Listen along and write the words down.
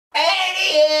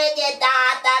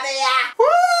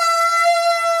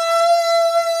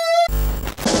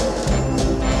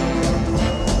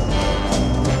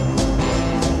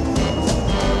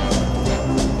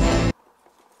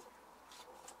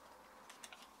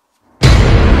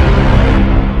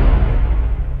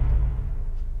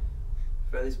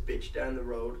this bitch down the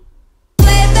road.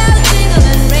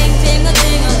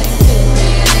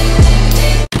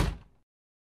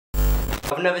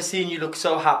 I've never seen you look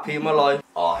so happy in my life.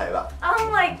 Oh, I hate that. Oh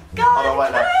my god! Oh,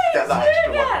 wait, no. Get that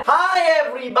extra one. Hi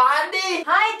everybody!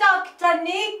 Hi Dr.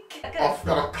 Nick! I've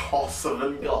got a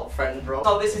Kosovan girlfriend, bro.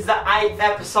 So this is the 8th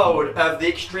episode of the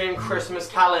Extreme Christmas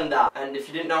Calendar. And if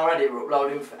you didn't know already, we're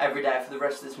uploading every day for the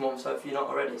rest of this month. So if you're not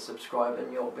already, subscribe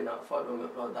and you'll be notified when we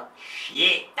upload that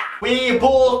shit. We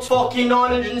bought fucking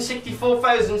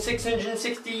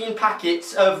 964,616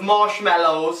 packets of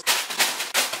marshmallows.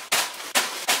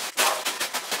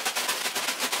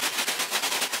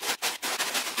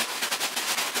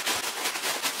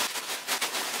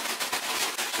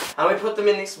 And we put them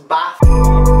in this bath.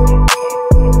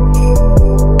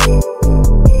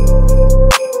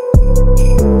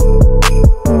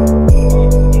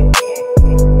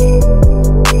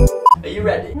 Are you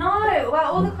ready? No,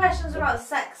 well all the questions are about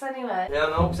sex anyway. Yeah,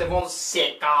 no, because everyone's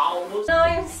sick. Oh, No,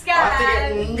 I'm scared. I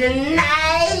have to get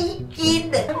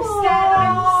naked. I'm scared,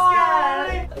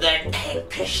 I'm scared. Then take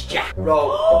picture.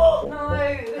 Roll.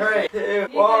 No. 3, 2,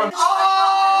 1. gonna-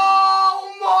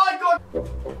 Oh my god.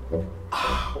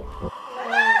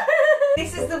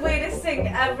 This is the weirdest thing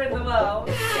ever in the world.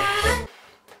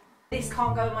 This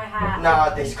can't go in my hair. Nah,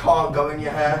 this can't go in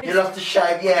your hair. You'll have to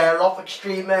shave your hair off.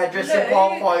 Extreme hairdressing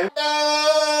part 5.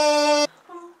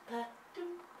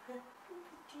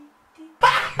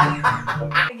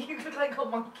 You look like a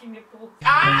monkey nipple.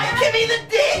 Ah, give me the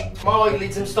dick! My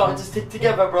eyelids are starting to stick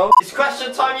together, bro. It's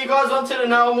question time. You guys wanted to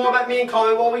know more about me and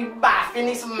Chloe while we bath in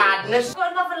this madness. I've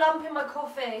got another lump in my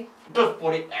coffee. Just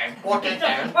put it down. Put it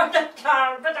down. Put it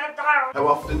down, put it down. How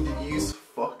often do you use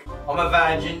fuck? I'm a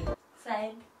virgin.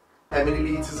 Same. How many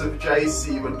litres of Jay's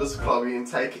semen does Chloe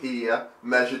intake a year,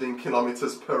 measured in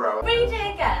kilometres per hour? Read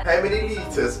it again. How many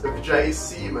litres of Jay's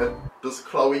semen does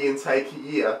Chloe intake a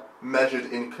year,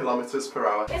 measured in kilometres per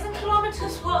hour? Isn't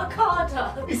kilometres what a car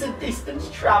does? It's a distance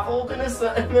travelled in a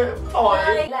certain amount of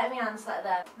time. Let me answer it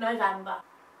then. November.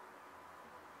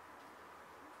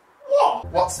 What?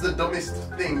 What's the dumbest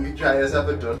thing Jay has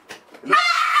ever done?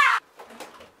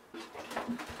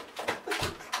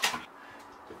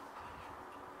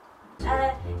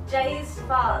 Jay's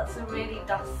farts are really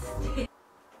dusty.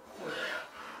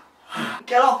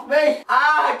 Get off me!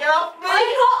 Ah, get off me!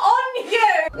 I'm not on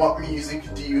you! What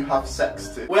music do you have sex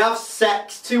to? We have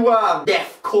sex to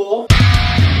deathcore.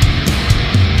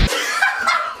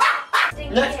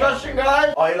 Next question,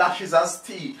 guys. Eyelashes as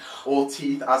teeth, or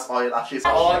teeth as eyelashes?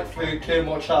 I like food too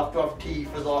much. I have to have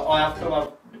teeth as I have to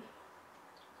have.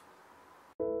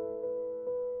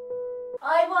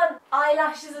 I want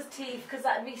eyelashes as teeth because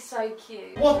that'd be so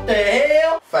cute. What the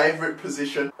hell? Favourite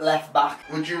position? Left back.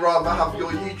 Would you rather have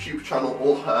your YouTube channel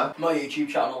or her? My YouTube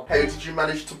channel. How did you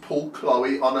manage to pull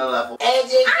Chloe on a level? Sorry.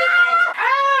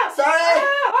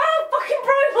 Oh, fucking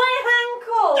broke my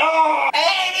ankle!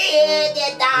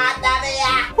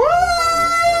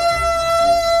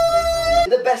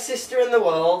 You're the best sister in the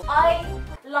world. I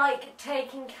like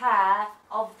taking care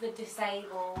of the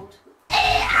disabled.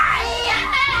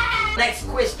 Next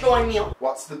quiz, join me.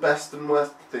 What's the best and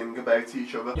worst thing about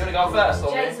each other? You wanna go first,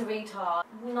 or Jay's me? a retard.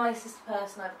 Nicest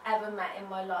person I've ever met in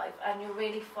my life, and you're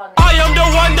really funny. I am the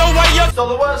one, So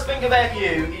the worst thing about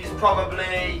you is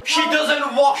probably she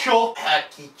doesn't wash up. Her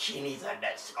kitchen is a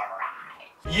disgrace.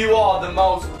 You are the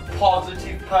most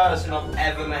positive person I've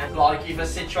ever met. Like, if a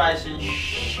situation's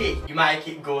shit, you make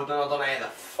it good, and I don't know how the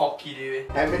fuck you do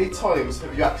it. How many times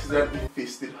have you accidentally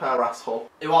fisted her asshole?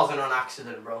 It wasn't an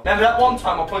accident, bro. Remember that one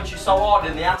time I punched you so hard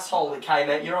in the asshole it came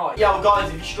out your eye? Yeah, well guys,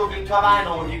 if you're struggling to have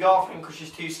anal with your girlfriend because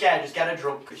she's too scared, just get her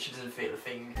drunk because she doesn't feel a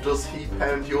thing. Does he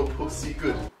pound your pussy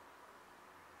good?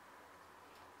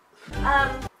 He's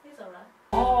alright.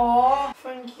 Aww,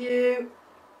 thank you.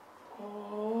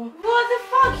 Aww. What the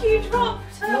fuck? You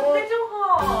dropped her No. middle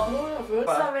half. Sorry.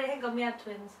 Sorry, hang on, we had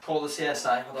twins. Call the CSA,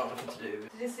 I don't know nothing to do with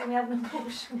it. Did you see me having an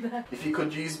abortion there? If you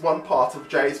could use one part of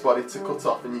Jay's body to cut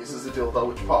off and use as a dildo,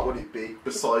 which part would it be,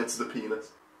 besides the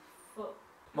penis? Foot.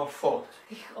 My foot.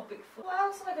 You got a big foot. What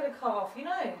else am I going to cut off, you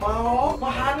know? My arm,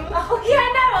 my hand. Oh yeah,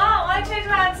 no, I changed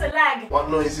my hand to leg. What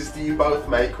noises do you both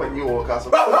make when you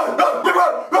orgasm?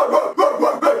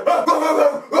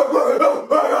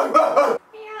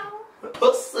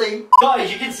 Pussy.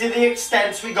 Guys, you can see the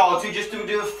extents we go to just to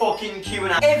do a fucking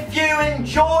Q&A. If you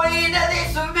enjoyed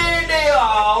this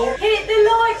video, Hit the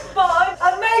like button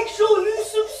and make sure you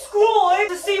subscribe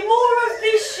to see more of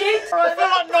this shit I feel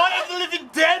like Night of the Living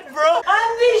Dead, bro.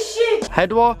 and this shit. How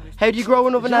do you grow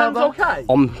another nail? Okay?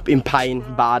 I'm in pain,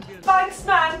 bad. Thanks,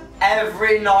 man.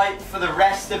 Every night for the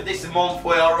rest of this month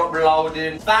we are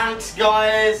uploading. Thanks,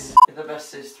 guys. You're the best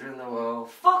sister in the world.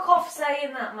 Fuck off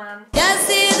saying that, man. Ya has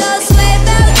sido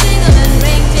suelta,